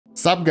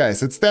Sup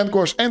guys, it's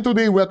Kosh, and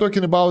today we are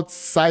talking about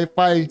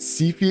Cifi,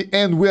 Cifi,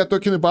 and we are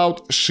talking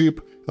about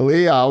ship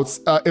layouts,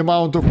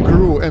 amount of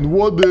crew, and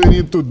what do you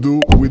need to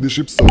do with the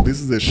ship. So this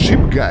is a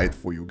ship guide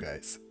for you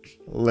guys.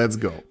 Let's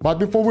go. But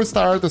before we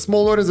start, a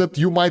small notice that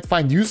you might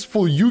find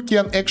useful. You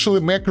can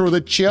actually macro the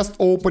chest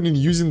opening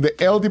using the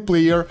LD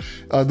player.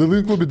 The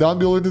link will be down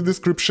below in the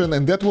description,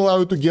 and that will allow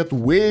you to get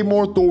way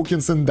more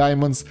tokens and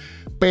diamonds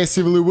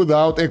passively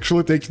without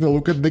actually taking a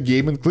look at the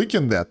game and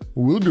clicking that.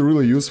 Will be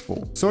really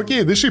useful. So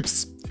okay, the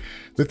ships.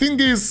 The thing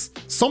is,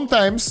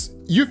 sometimes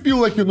you feel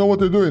like you know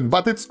what you're doing,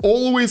 but it's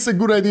always a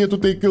good idea to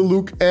take a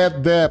look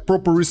at the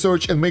proper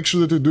research and make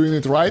sure that you're doing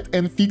it right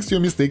and fix your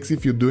mistakes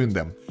if you're doing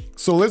them.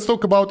 So let's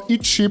talk about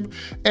each ship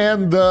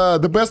and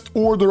the best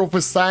order of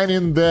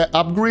assigning the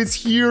upgrades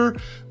here.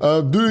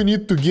 Do you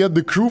need to get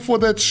the crew for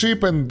that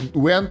ship, and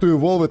when to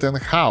evolve it, and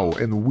how,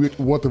 and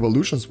what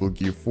evolutions will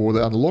give for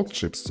the unlocked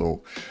ships.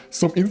 So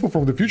some info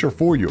from the future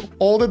for you.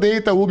 All the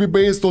data will be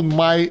based on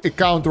my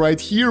account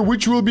right here,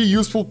 which will be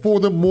useful for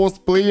the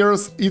most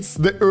players. It's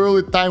the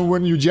early time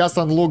when you just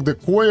unlock the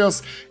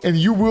Kosh, and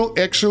you will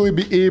actually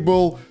be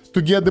able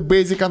to get the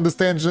basic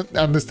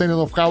understanding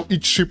of how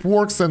each ship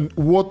works and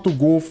what to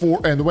go for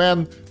and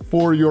when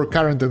for your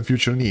current and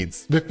future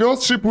needs. The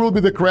first ship will be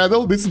the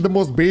Cradle. This is the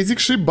most basic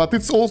ship, but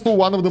it's also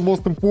one of the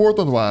most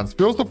important ones.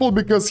 First of all,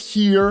 because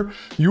here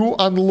you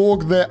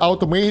unlock the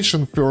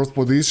automation first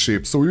for this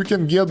ship, so you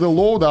can get the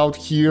loadout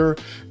here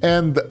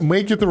and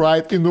make it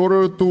right in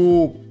order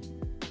to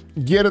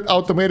get it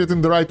automated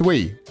in the right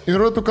way. In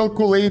order to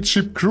calculate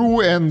ship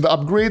crew and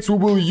upgrades, we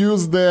will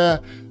use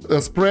the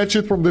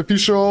spreadsheet from the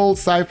official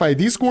Cifi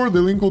Discord.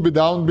 The link will be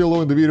down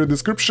below in the video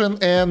description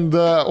and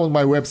on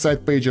my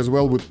website page as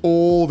well, with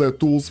all the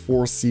tools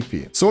for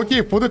Cifi. So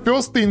okay, for the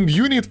first thing,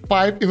 you need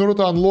 5 in order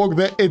to unlock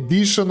the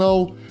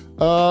additional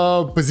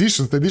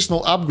positions, the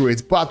additional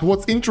upgrades. But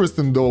what's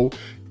interesting though,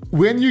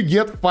 when you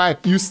get 5,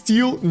 you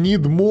still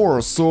need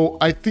more. So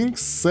I think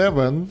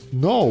 7,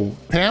 no,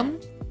 10,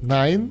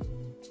 9,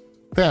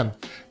 10.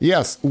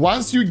 Yes,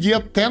 once you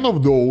get 10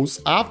 of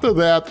those, after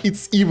that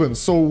it's even.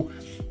 So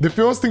the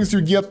first thing is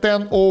you get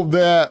 10 of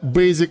the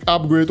basic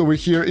upgrade over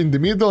here in the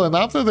middle, and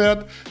after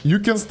that you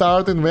can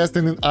start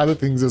investing in other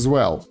things as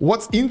well.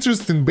 What's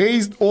interesting,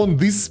 based on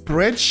this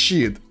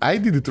spreadsheet, I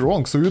did it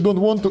wrong. So you don't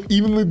want to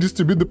evenly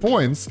distribute the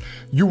points.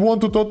 You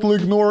want to totally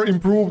ignore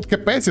improved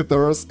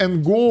capacitors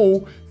and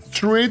go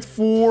straight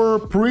for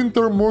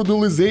printer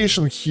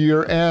modularization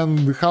here.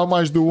 And how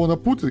much do you want to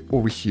put it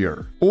over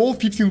here? All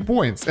 15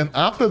 points. And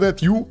after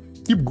that you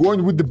keep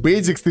going with the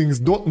basic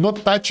things, not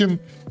touching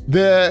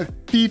the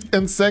 5th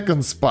and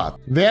 2nd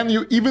spot. Then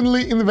you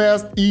evenly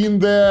invest in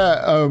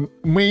the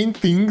main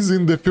things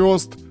in the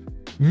first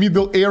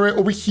middle area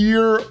over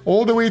here,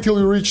 all the way till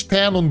you reach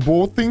 10 on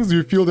both things.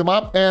 You fill them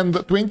up, and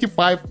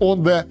 25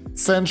 on the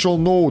central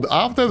node.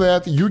 After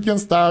that you can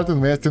start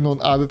investing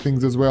on other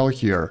things as well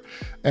here,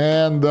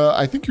 and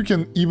I think you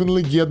can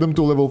evenly get them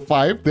to level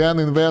 5, then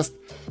invest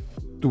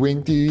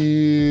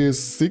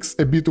 26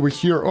 a bit over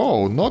here.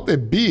 Oh, not a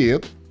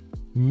bit,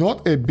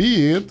 not a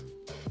bit.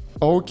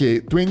 Okay,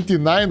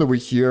 29 over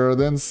here,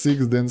 then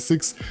 6, then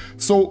 6.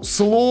 So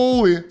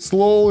slowly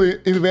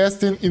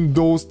investing in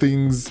those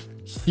things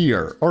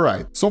here. All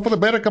right, so for the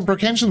better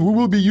comprehension, we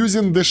will be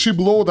using the ship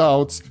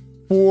loadouts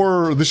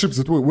for the ships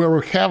that where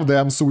we have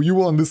them, so you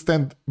will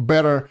understand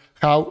better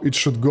how it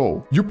should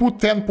go. You put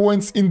 10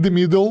 points in the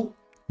middle,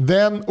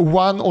 then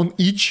 1 on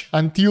each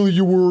until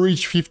you will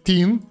reach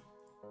 15.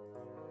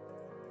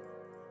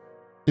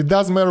 It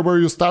doesn't matter where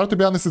you start, to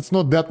be honest, it's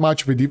not that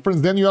much of a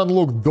difference. Then you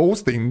unlock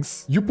those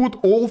things. You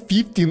put all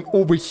 15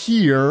 over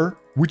here,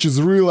 which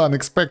is really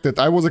unexpected.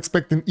 I was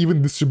expecting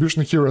even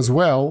distribution here as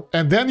well.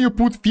 And then you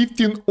put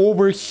 15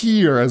 over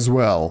here as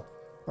well.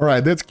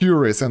 Alright, that's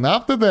curious. And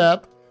after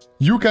that,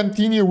 you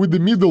continue with the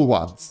middle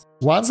ones.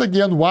 Once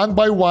again, one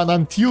by one,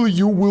 until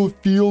you will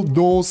fill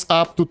those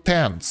up to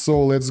 10.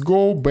 So let's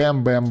go,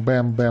 bam, bam,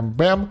 bam, bam,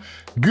 bam.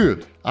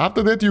 Good.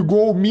 After that, you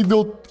go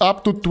middle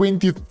up to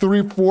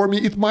 23 for me.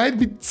 It might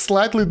be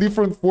slightly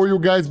different for you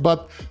guys,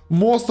 but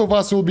most of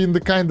us will be in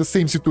the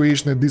same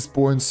situation at this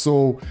point.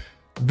 So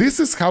this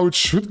is how it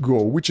should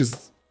go, which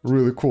is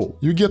really cool.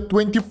 You get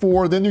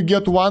 24, then you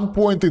get 1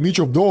 point in each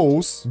of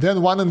those,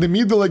 then 1 in the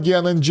middle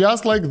again, and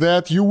just like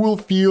that, you will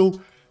fill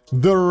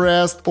the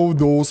rest of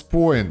those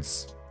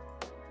points.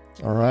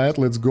 All right,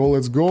 let's go,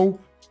 let's go.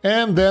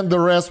 And then the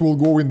rest will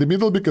go in the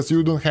middle because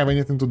you don't have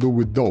anything to do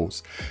with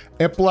those.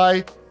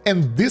 Apply,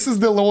 and this is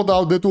the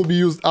loadout that will be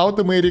used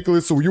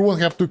automatically, so you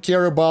won't have to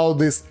care about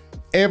this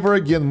ever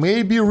again.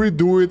 Maybe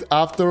redo it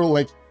after,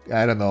 like,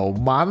 I don't know,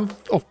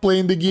 month of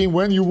playing the game,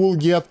 when you will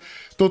get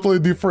totally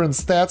different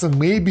stats, and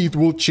maybe it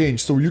will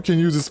change. So you can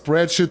use a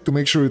spreadsheet to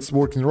make sure it's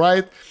working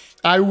right.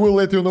 I will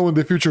let you know in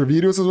the future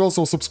videos as well,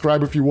 so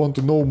subscribe if you want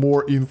to know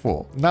more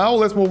info. Now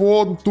let's move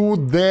on to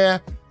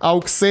the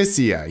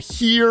Auxesia.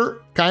 Here,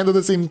 kind of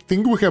the same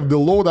thing, we have the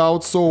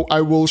loadout, so I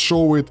will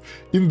show it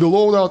in the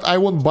loadout. I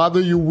won't bother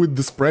you with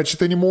the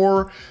spreadsheet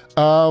anymore,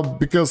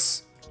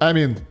 because, I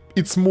mean,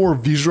 it's more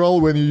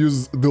visual when you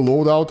use the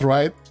loadout,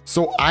 right?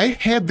 So I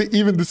had the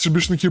even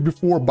distribution here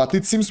before, but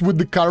it seems with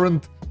the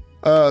current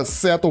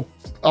set of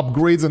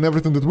upgrades and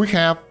everything that we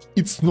have,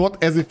 it's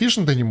not as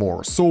efficient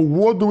anymore. So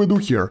what do we do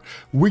here?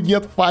 We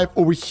get 5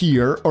 over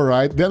here,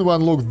 alright, then we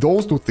unlock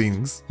those two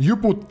things. You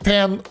put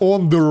 10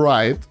 on the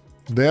right,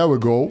 there we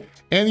go,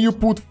 and you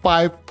put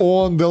 5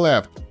 on the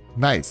left.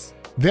 Nice.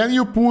 Then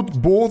you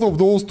put both of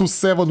those to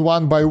 7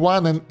 one by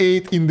one and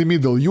 8 in the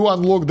middle. You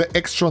unlock the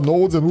extra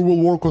nodes and we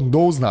will work on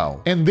those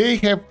now. And they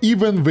have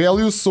even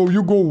values, so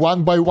you go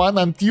one by one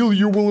until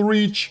you will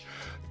reach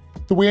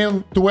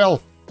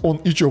 12 on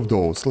each of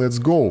those. Let's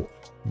go.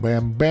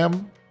 Bam,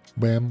 bam,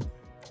 bam.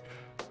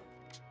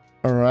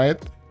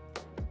 Alright.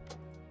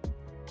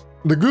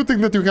 The good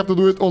thing that you have to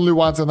do it only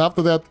once, and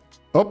after that,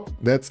 oh,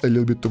 that's a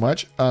little bit too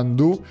much.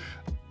 Undo.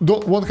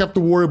 Won't have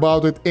to worry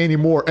about it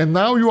anymore. And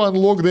now you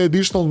unlock the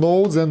additional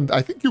nodes, and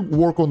I think you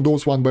work on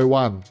those one by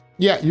one.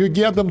 Yeah, you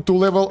get them to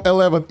level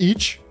 11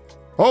 each.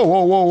 Oh,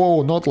 whoa, whoa,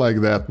 whoa, not like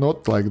that,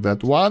 not like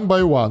that. One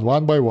by one,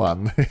 one by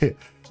one.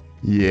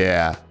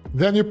 Yeah.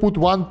 Then you put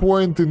 1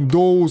 point in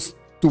those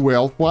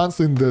 12 ones,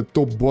 in the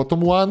top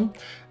bottom one.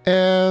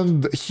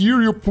 And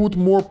here you put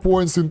more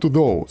points into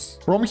those.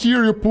 From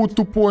here you put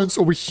 2 points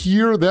over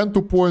here, then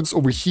 2 points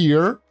over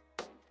here.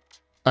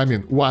 I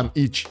mean, 1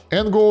 each.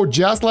 And go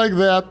just like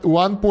that,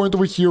 1 point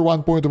over here,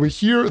 1 point over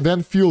here,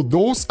 then fill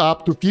those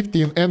up to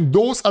 15, and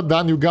those are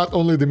done, you got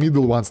only the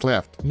middle ones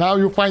left. Now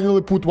you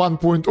finally put 1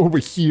 point over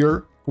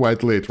here,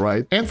 quite late,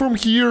 right? And from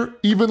here,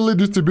 evenly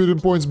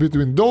distributing points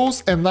between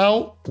those, and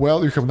now,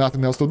 well, you have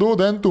nothing else to do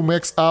than to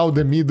max out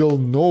the middle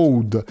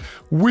node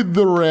with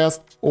the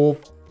rest of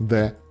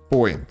the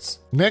points.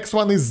 Next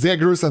one is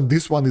Zagreus, and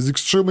this one is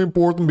extremely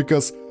important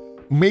because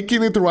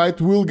making it right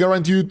will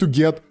guarantee you to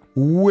get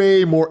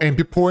way more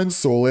MP points,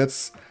 so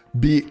let's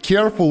be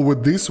careful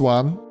with this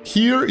one.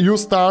 Here you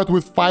start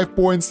with 5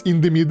 points in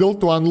the middle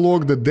to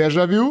unlock the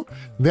Deja Vu,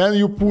 then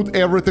you put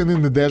everything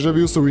in the Deja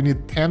Vu, so we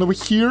need 10 over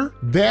here,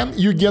 then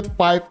you get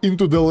 5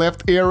 into the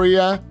left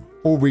area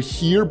over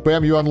here,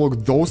 bam, you unlock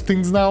those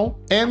things now,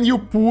 and you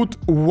put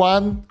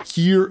 1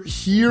 here,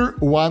 here,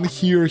 1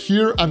 here,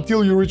 here,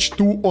 until you reach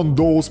 2 on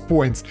those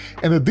points.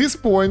 And at this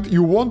point,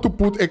 you want to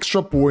put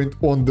extra point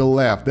on the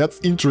left. That's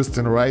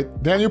interesting, right?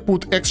 Then you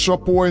put extra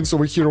points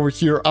over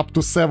here, up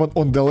to 7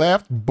 on the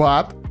left,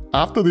 but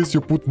after this, you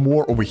put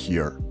more over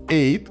here.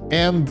 8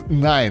 and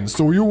 9,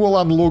 so you will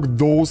unlock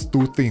those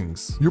two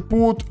things. You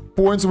put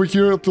points over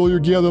here till you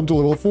get them to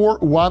level 4,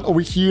 1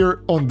 over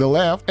here on the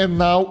left, and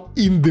now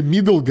in the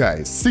middle,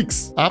 guys,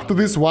 6. After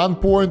this, 1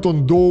 point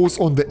on those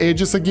on the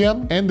edges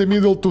again, and the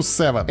middle to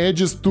 7,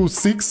 edges to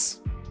 6,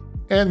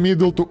 and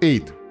middle to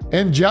 8.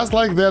 And just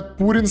like that,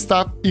 putting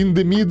stuff in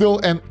the middle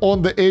and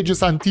on the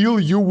edges until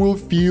you will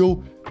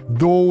fill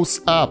those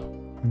up.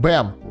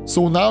 Bam!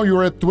 So now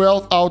you're at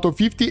 12 out of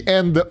 50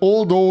 and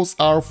all those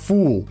are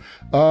full.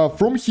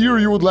 From here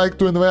you would like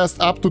to invest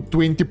up to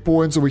 20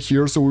 points over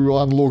here, so we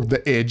will unlock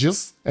the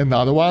edges and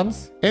other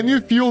ones. And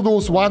you fill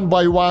those one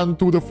by one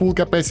to the full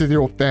capacity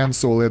of 10,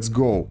 so let's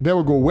go. There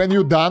we go. When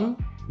you're done,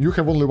 you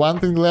have only one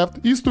thing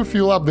left, is to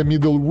fill up the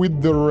middle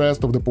with the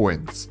rest of the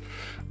points.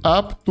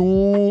 Up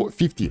to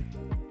 50.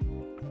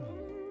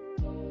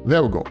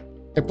 There we go.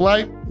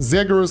 Apply,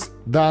 Zagreus,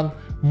 done.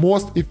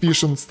 Most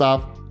efficient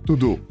stuff to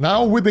do.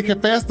 Now with the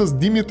Hephaestus,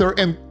 Demeter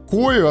and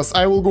Kosh,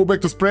 I will go back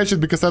to spreadsheet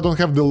because I don't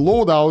have the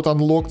loadout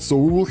unlocked, so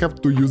we will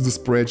have to use the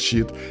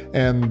spreadsheet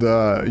and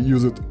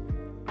use it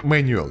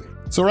manually.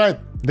 So right,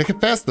 the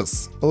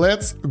Hephaestus,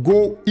 let's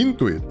go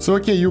into it. So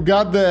okay, you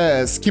got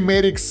the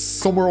schematics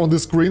somewhere on the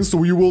screen,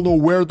 so you will know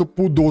where to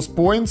put those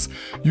points.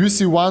 You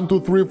see 1,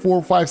 2, 3,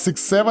 4, 5,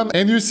 6, 7,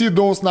 and you see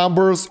those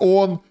numbers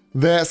on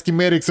the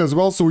schematics as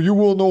well, so you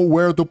will know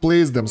where to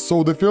place them.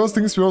 So the first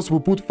things first, we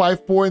put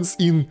 5 points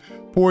in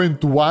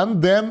point 1,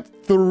 then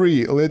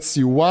 3. Let's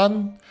see,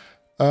 1,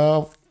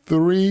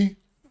 3,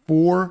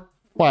 4,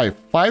 5.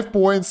 5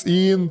 points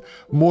in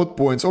mod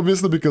points,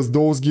 obviously, because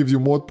those give you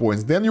mod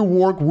points. Then you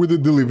work with the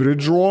delivery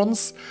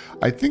drones.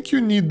 I think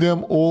you need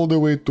them all the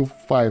way to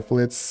 5.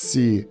 Let's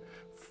see,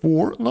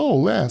 4, no,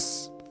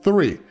 less,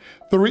 3.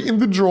 3 in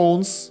the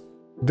drones,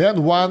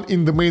 then 1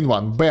 in the main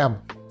one, bam.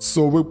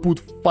 So we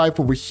put 5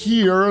 over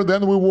here,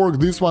 then we work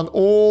this one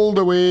all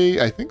the way,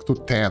 I think, to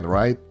 10,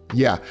 right?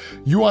 Yeah,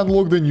 you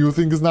unlock the new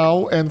things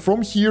now, and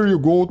from here you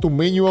go to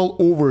manual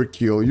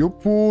overkill. You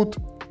put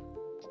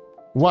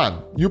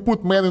 1. You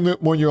put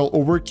manual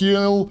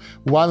overkill,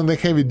 1 in the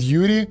heavy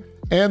duty,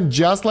 and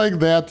just like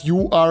that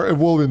you are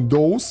evolving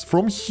those.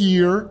 From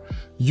here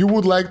you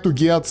would like to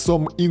get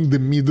some in the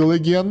middle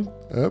again.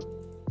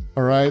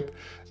 Alright,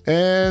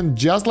 and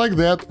just like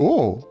that,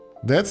 oh,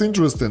 that's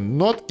interesting,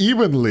 not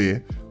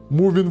evenly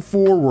moving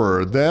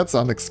forward, that's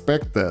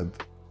unexpected.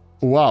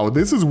 Wow,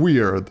 this is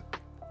weird.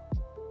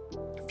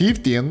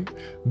 15,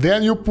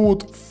 then you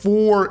put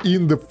 4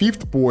 in the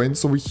 5th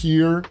points over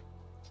here,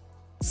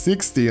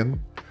 16,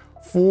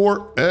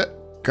 4,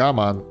 come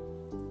on,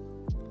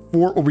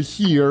 4 over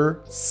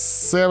here,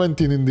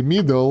 17 in the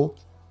middle,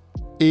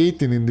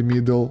 18 in the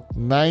middle,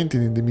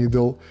 19 in the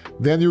middle.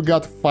 Then you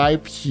got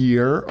 5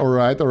 here. All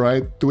right,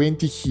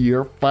 20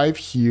 here, 5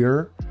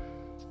 here,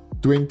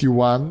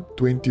 21,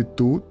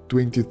 22,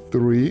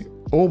 23.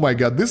 Oh my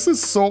god, this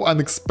is so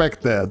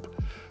unexpected.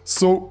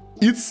 So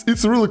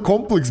it's a really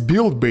complex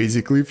build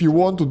basically. If you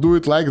want to do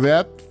it like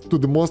that to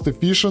the most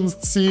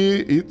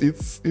efficiency,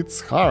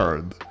 it's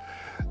hard.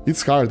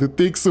 It's hard. It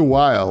takes a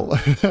while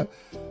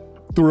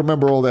to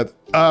remember all that.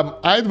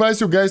 I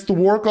advise you guys to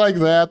work like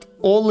that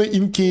only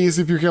in case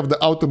if you have the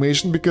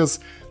automation, because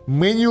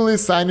manually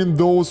assigning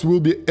those will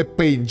be a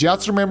pain.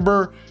 Just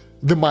remember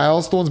the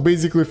milestones.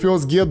 Basically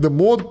first get the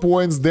mod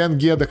points, then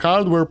get the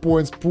hardware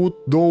points, put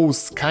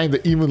those kind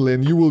of evenly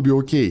and you will be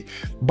okay.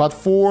 But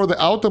for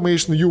the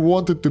automation you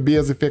want it to be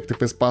as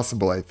effective as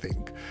possible, I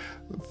think.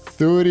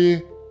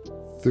 30,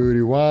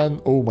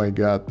 31, oh my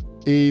god,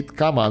 8,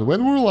 come on,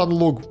 when we will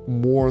unlock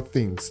more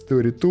things?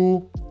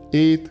 32,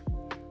 8,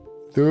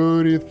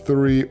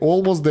 33,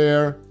 almost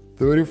there,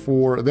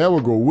 34, there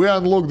we go, we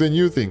unlock the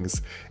new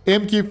things.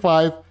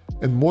 MK5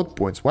 and mod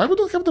points. Why we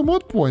don't have the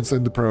mod points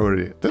in the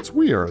priority? That's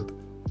weird.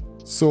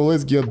 So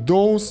let's get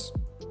those.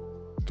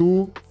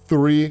 2,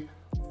 3,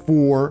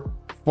 4,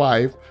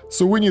 5.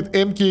 So we need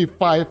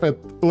MK5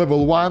 at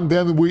level 1,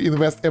 then we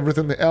invest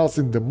everything else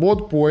in the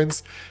mod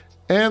points,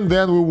 and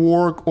then we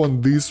work on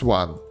this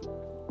one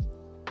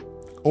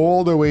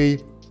all the way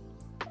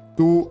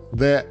to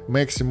the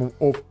maximum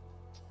of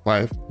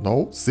 5,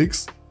 no,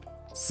 6,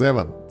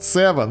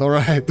 7, all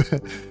right.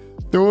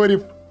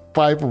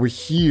 35 over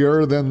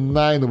here, then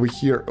 9 over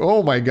here.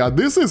 Oh my god,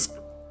 this is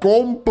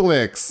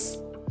complex.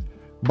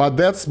 But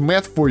that's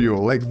math for you.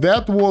 Like,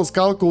 that was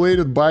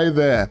calculated by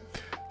the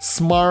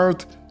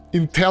smart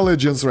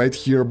intelligence right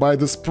here, by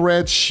the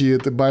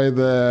spreadsheet, by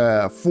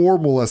the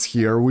formulas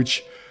here,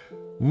 which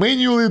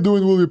manually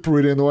doing will be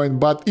pretty annoying.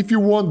 But if you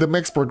want the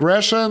max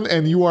progression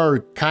and you are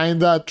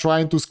kinda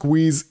trying to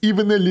squeeze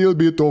even a little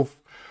bit of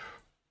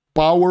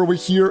power over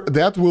here,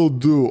 that will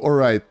do. All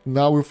right,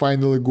 now we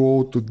finally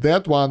go to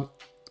that one.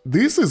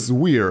 This is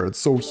weird.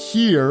 So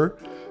here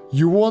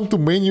you want to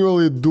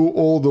manually do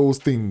all those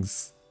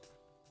things.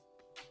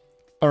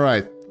 All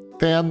right,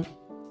 10.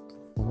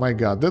 Oh my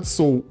god, that's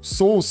so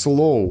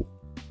slow.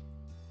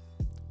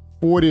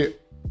 40,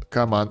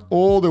 come on,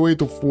 all the way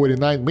to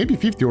 49, maybe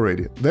 50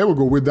 already. There we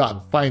go, we're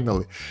done,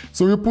 finally.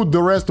 So we put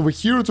the rest over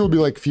here, it will be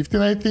like 15,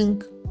 I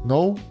think.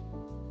 No?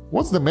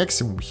 What's the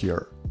maximum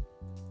here?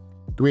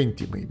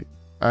 20 maybe,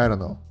 I don't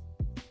know.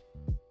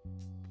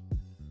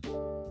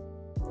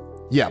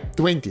 Yeah,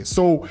 20.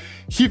 So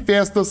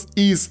Hephaestus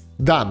is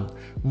done.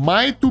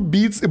 My 2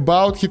 bits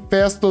about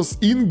Hephaestus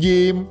in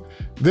game,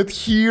 that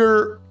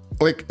here,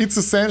 like, it's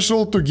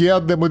essential to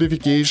get the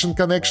modification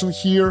connection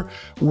here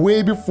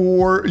way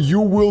before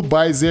you will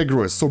buy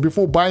Zagreus. So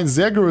before buying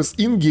Zagreus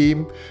in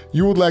game,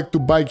 you would like to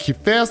buy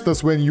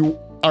Hephaestus when you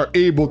are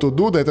able to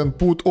do that and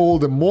put all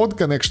the mod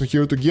connection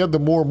here to get the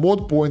more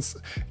mod points,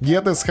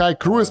 get as high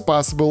crew as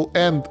possible,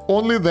 and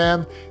only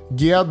then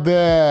get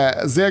the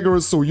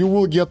Zagreus, so you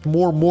will get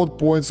more mod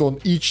points on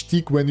each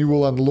tick when you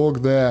will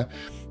unlock the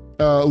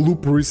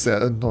loop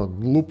reset, no,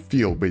 loop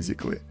field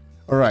basically.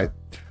 Alright,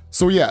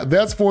 so yeah,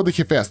 that's for the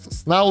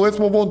Hephaestus. Now let's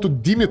move on to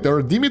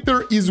Demeter.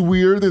 Demeter is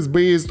weird, it's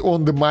based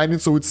on the mining,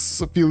 so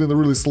it's filling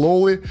really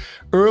slowly.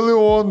 Early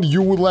on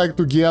you would like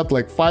to get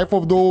like 5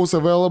 of those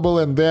available,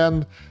 and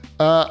then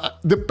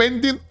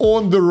depending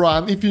on the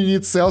run, if you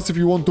need cells, if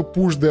you want to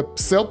push the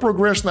cell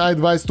progression, I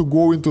advise to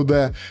go into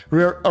the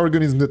rare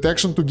organism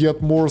detection to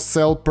get more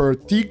cell per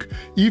tick.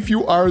 If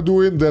you are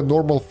doing the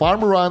normal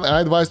farm run,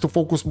 I advise to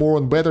focus more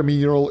on better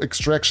mineral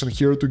extraction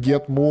here to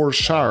get more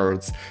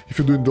shards. If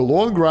you're doing the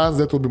long runs,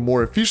 that will be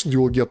more efficient, you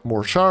will get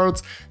more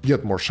shards,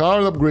 get more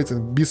shard upgrades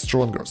and be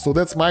stronger. So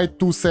that's my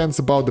 2 cents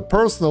about the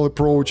personal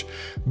approach,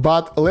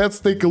 but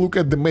let's take a look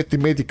at the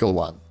mathematical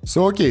one.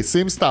 So okay,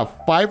 same stuff,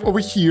 5 over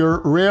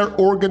here, rare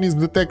organism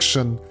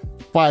detection,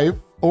 5,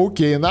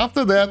 okay, and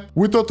after that,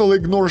 we totally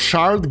ignore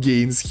shard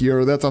gains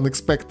here, that's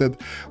unexpected.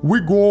 We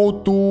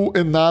go to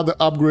another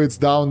upgrades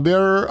down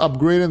there,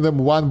 upgrading them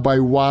 1 by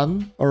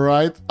 1,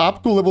 alright,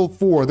 up to level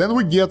 4, then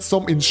we get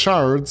some in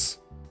shards,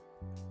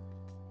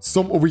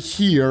 some over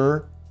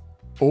here.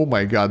 Oh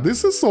my god,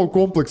 this is so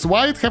complex,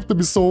 why it have to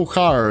be so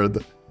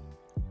hard?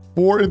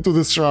 4 into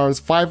the shards,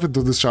 5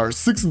 into the shards,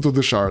 6 into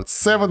the shards,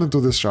 7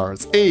 into the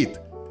shards, 8,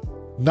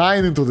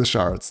 9 into the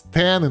shards,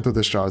 10 into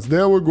the shards,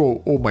 there we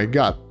go, oh my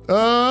god,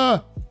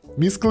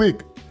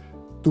 misclick,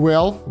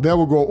 12, there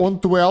we go, on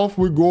 12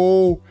 we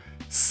go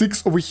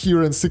 6 over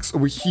here and 6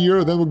 over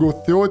here, then we go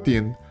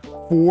 13,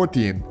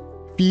 14,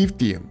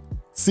 15,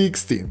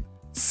 16,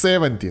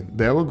 17,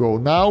 there we go,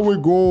 now we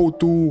go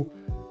to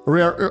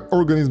rare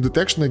organism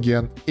detection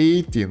again,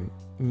 18,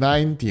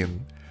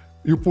 19,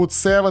 you put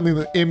 7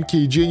 in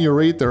MK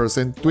generators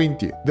and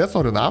 20, that's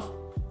not enough,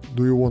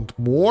 do you want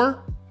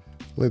more?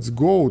 Let's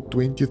go,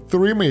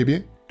 23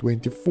 maybe,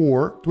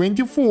 24,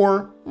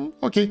 24,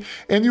 okay,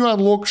 and you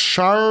unlock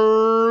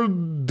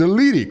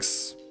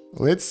Shardelytics.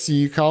 Let's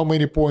see how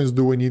many points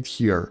do we need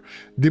here.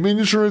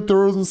 Diminishing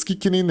returns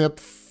kicking in at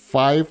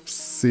 5,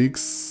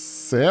 6,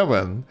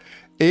 7,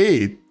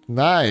 8,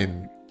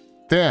 9,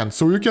 10.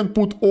 So you can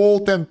put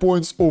all 10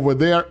 points over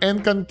there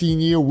and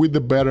continue with the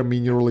better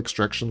mineral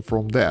extraction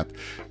from that.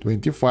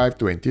 25,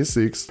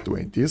 26,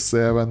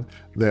 27.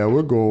 There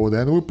we go.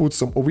 Then we put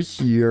some over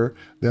here.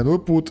 Then we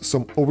put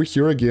some over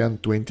here again.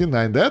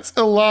 29. That's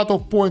a lot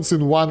of points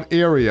in one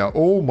area.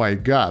 Oh my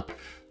god.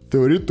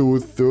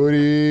 32,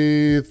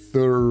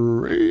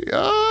 33.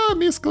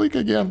 Misclick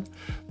again.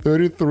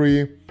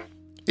 33.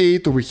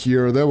 8 over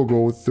here. There we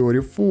go.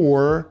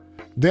 34.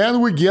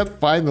 Then we get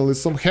finally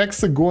some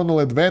hexagonal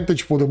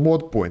advantage for the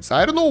mod points.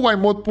 I don't know why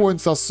mod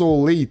points are so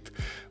late.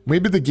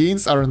 Maybe the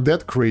gains aren't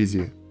that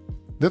crazy.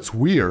 That's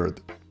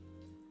weird.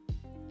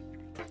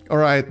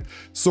 Alright,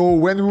 so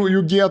when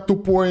you get 2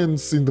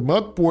 points in the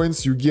mod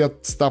points, you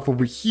get stuff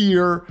over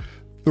here,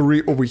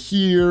 3 over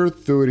here,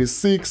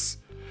 36,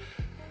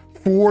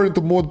 4 into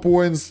mod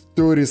points,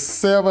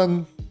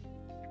 37,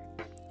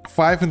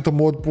 5 into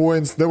mod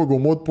points, there we go,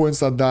 mod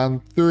points are done,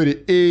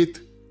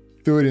 38,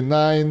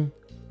 39,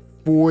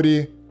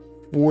 40,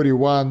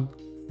 41,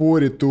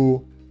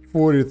 42,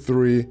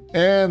 43,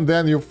 and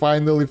then you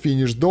finally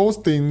finish those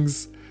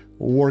things,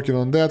 working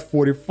on that,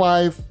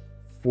 45,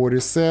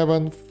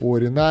 47,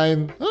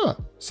 49,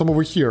 some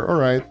over here,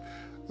 alright,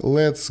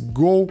 let's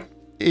go,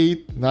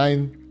 8,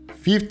 9,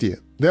 50,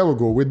 there we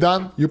go, we're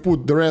done, you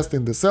put the rest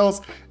in the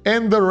cells,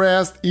 and the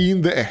rest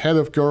in the ahead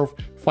of curve,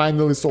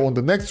 finally, so on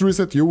the next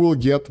reset you will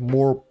get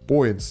more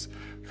points.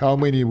 How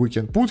many we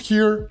can put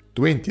here?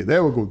 20.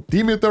 There we go.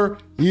 Demeter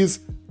is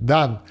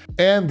done.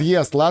 And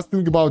yes, last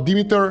thing about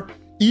Demeter,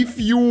 if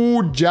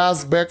you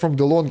just back from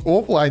the long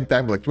offline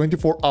time, like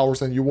 24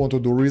 hours, and you want to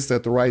do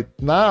reset right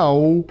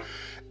now,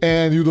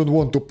 and you don't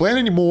want to play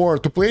anymore,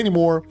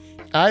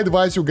 I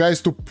advise you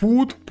guys to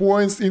put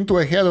points into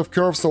ahead of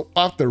curve, so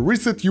after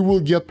reset you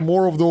will get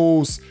more of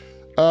those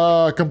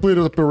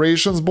completed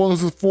operations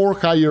bonuses for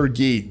higher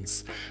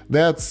gains.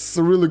 That's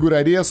a really good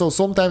idea. So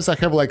sometimes I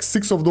have like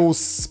 6 of those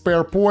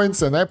spare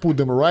points and I put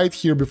them right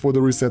here before the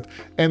reset,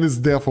 and it's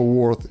definitely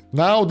worth it.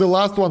 Now the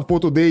last one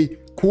for today,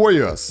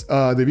 Kosh.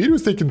 The video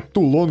is taking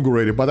too long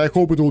already, but I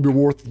hope it will be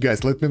worth it,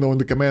 guys. Let me know in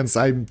the comments.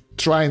 I'm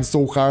trying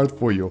so hard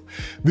for you.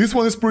 This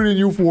one is pretty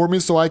new for me,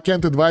 so I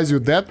can't advise you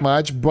that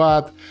much,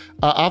 but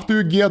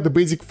after you get the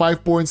basic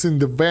 5 points in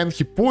the Venn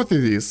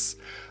hypothesis,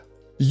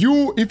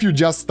 if you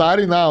just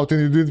starting out and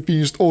you didn't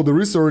finish all the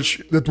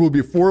research, that will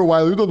be for a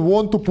while, you don't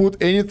want to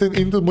put anything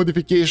into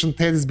modification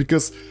thesis,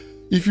 because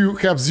if you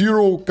have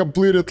 0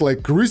 completed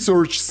like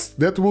research,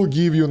 that will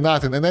give you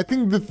nothing. And I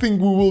think the thing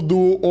we will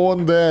do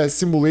on the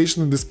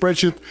simulation in the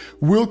spreadsheet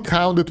will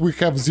count that we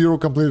have 0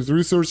 completed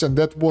research, and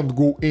that won't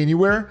go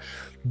anywhere.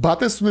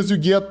 But as soon as you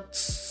get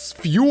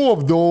few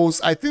of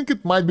those, I think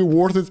it might be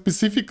worth it,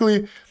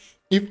 specifically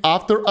if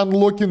after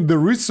unlocking the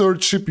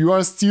research ship you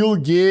are still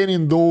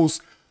gaining those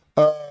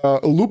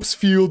loops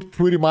field,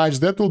 pretty much,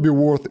 that will be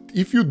worth it.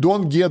 If you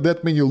don't get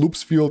that many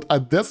loops field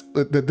at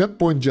that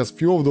point, just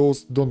few of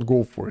those, don't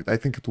go for it. I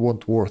think it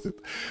won't worth it.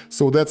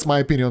 So that's my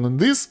opinion on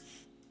this.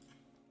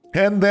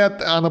 And that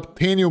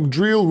unobtainium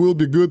drill will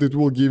be good, it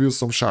will give you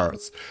some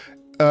shards.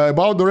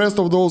 About the rest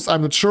of those,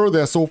 I'm not sure,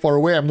 they're so far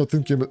away, I'm not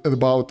thinking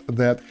about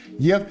that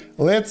yet.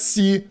 Let's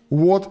see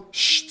what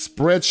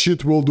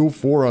spreadsheet will do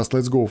for us.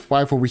 Let's go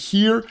 5 over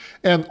here,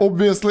 and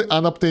obviously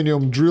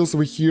unobtainium drills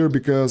over here,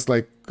 because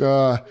like,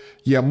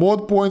 yeah,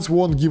 mod points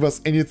won't give us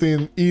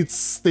anything. It's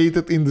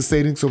stated in the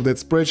settings of that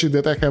spreadsheet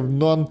that I have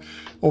none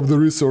of the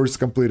resources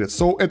completed.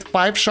 So at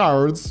 5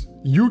 shards,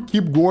 you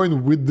keep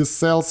going with the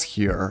cells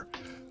here.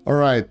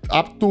 Alright,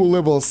 up to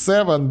level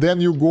 7, then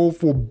you go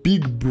for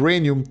big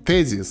brainium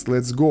thesis.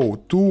 Let's go.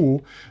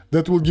 2,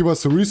 that will give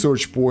us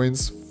research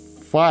points.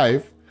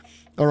 5.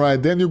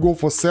 Alright, then you go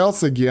for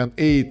cells again.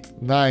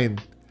 8, 9,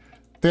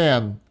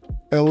 10,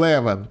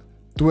 11,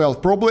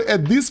 12. Probably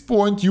at this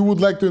point you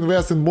would like to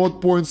invest in mod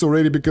points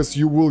already, because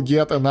you will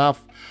get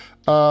enough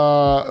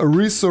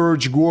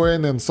research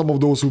going, and some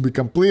of those will be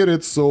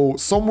completed. So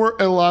somewhere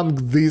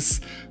along this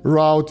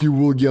route you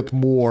will get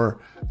more,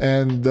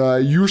 and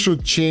you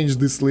should change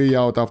this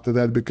layout after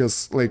that,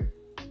 because like,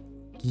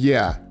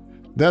 yeah,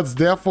 that's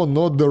definitely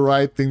not the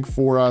right thing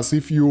for us.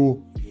 If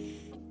you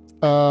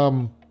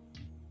have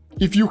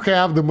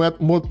the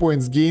mod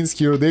points gains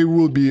here, they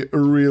will be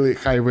really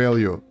high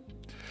value.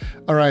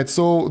 Alright,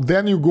 so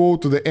then you go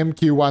to the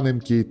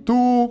MK1,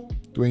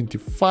 MK2,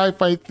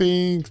 25 I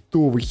think,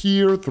 2 over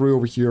here, 3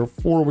 over here,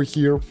 4 over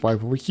here,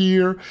 5 over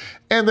here,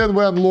 and then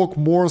we unlock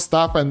more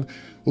stuff. And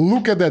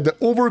look at that, the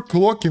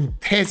overclocking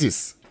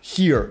thesis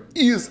here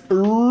is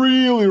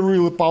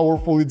really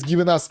powerful. It's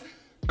giving us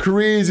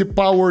crazy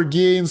power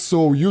gains,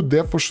 so you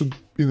definitely should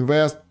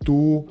invest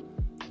 2,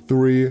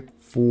 3,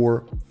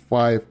 4,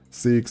 5,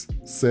 6,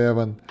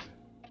 7,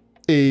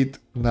 8,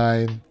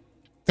 9,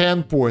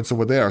 10 points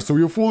over there. So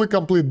you fully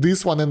complete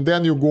this one, and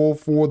then you go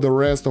for the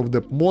rest of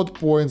the mod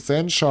points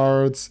and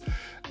shards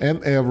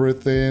and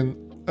everything.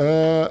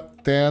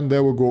 10,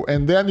 there we go.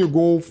 And then you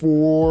go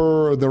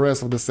for the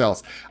rest of the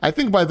cells. I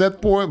think by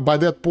that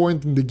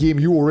point in the game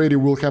you already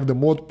will have the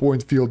mod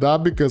point filled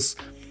up, because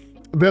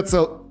that's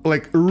a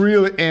like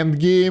really end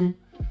game.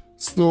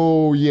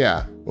 So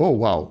yeah, oh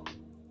wow,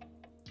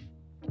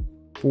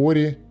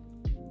 40,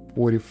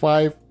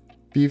 45,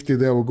 50,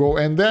 there we go,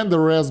 and then the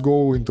rest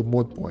go into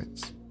mod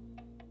points.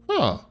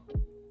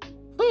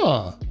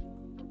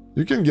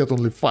 You can get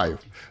only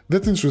 5.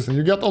 That's interesting.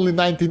 You get only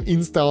 19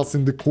 installs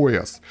in the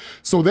Koyas.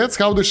 So that's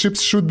how the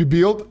ships should be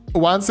built.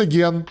 Once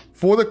again,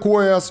 for the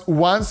Koyas,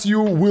 once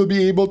you will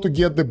be able to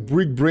get the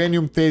brick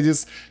branium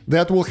thesis,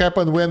 that will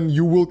happen when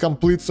you will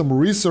complete some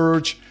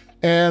research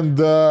and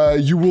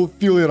you will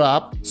fill it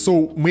up.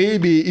 So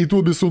maybe it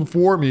will be soon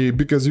for me,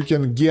 because you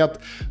can get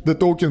the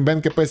token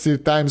bank capacity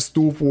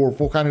 ×2 for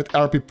 400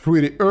 RP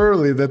pretty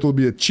early. That will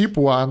be a cheap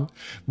one,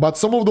 but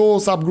some of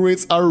those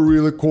upgrades are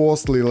really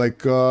costly, like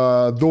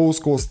those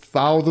cost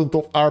thousands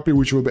of RP,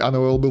 which will be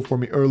unavailable for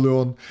me early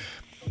on.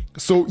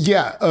 So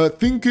yeah,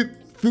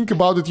 think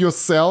about it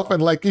yourself,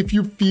 and like if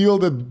you feel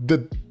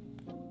that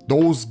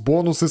those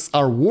bonuses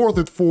are worth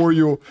it for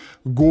you,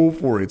 go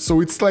for it.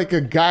 So it's like a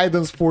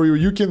guidance for you.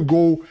 You can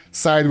go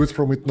sideways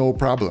from it, no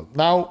problem.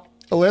 Now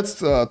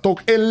let's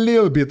talk a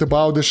little bit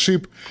about the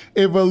ship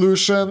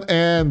evolution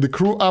and the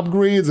crew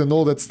upgrades and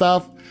all that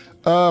stuff.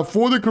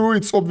 For the crew,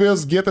 it's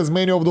obvious, get as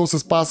many of those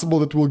as possible.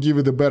 That will give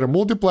you the better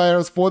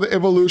multipliers. For the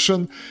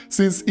evolution,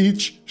 since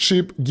each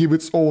ship gives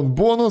its own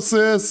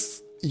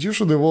bonuses, you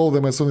should evolve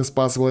them as soon as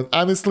possible. And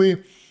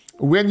honestly,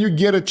 when you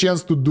get a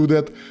chance to do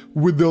that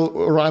with the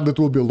run that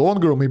will be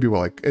longer, maybe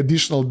like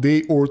additional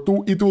day or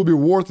two, it will be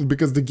worth it,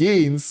 because the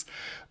gains,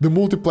 the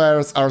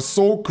multipliers are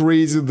so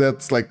crazy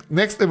that like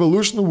next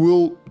evolution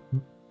will,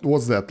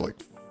 what's that, like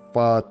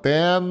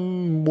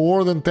 10,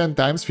 more than 10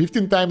 times,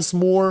 15 times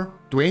more,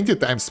 20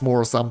 times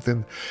more or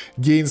something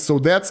gains. So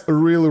that's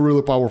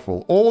really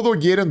powerful. Although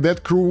getting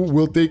that crew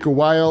will take a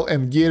while,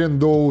 and getting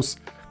those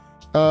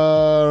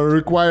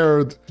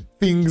required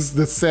things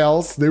that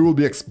sells, they will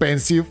be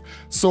expensive,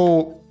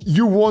 so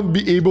you won't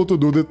be able to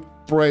do that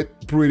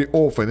pretty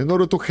often. In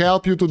order to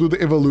help you to do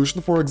the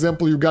evolution, for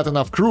example, you got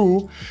enough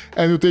crew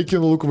and you're taking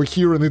a look over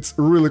here and it's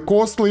really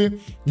costly,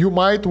 you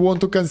might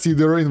want to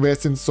consider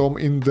investing some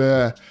in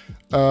the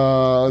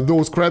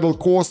those cradle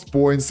cost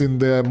points in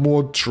the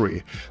mod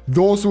tree.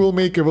 Those will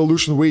make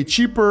evolution way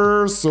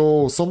cheaper,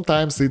 so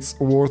sometimes it's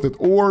worth it,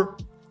 or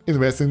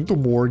invest into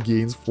more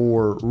gains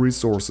for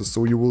resources,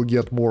 so you will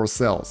get more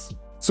cells.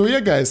 So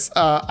yeah guys,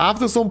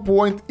 after some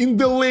point in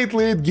the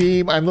late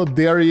game, I'm not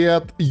there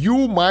yet,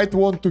 you might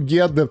want to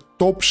get the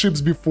top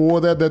ships before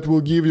that, that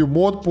will give you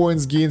mod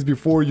points gains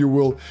before you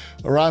will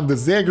run the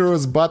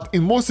Zagreus, but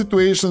in most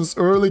situations,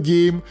 early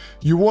game,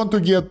 you want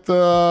to get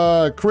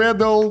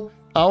Cradle,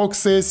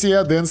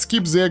 Auxesia, then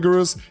skip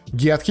Zagreus,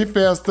 get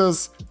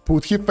Hephaestus,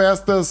 put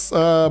Hephaestus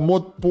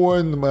mod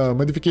point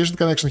modification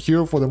connection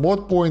here for the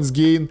mod points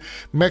gain,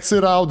 max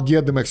it out,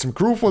 get the maximum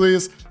crew for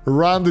this,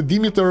 run the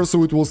Demeter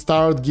so it will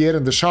start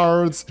getting the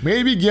shards,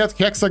 maybe get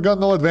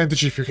hexagonal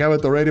advantage if you have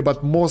it already,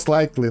 but most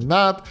likely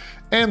not,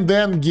 and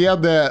then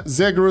get the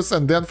Zagreus,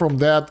 and then from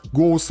that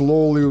go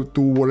slowly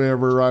to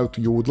whatever route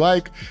you would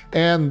like.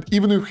 And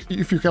even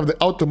if you have the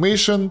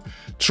automation,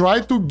 try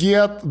to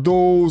get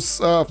those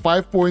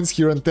 5 points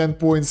here and 10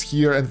 points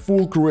here and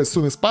full crew as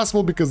soon as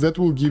possible, because that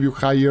will give you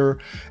higher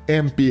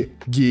MP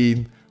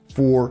gain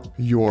for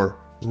your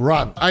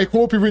run. I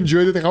hope you've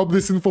enjoyed it. I hope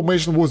this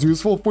information was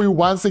useful for you.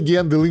 Once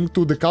again, the link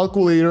to the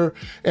calculator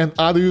and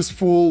other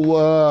useful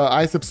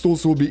ICEPS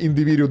tools will be in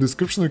the video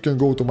description. You can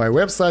go to my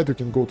website, you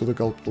can go to the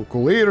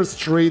calculator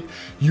straight,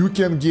 you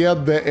can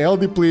get the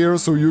LD player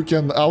so you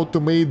can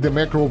automate the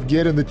macro of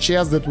getting the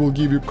chest that will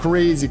give you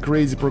crazy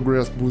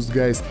progress boost,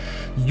 guys.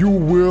 You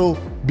will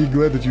be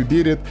glad that you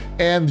did it,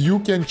 and you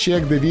can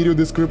check the video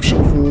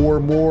description for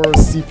more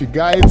Cifi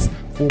guides,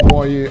 for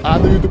my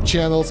other YouTube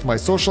channels, my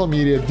social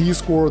media,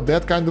 Discord,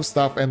 that kind of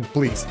stuff, and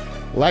please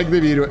like the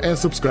video and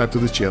subscribe to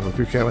the channel if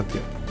you haven't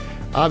yet.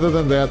 Other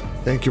than that,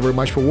 thank you very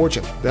much for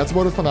watching. That's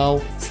about it for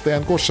now. Stay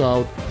and Kosh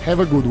out. Have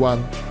a good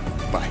one.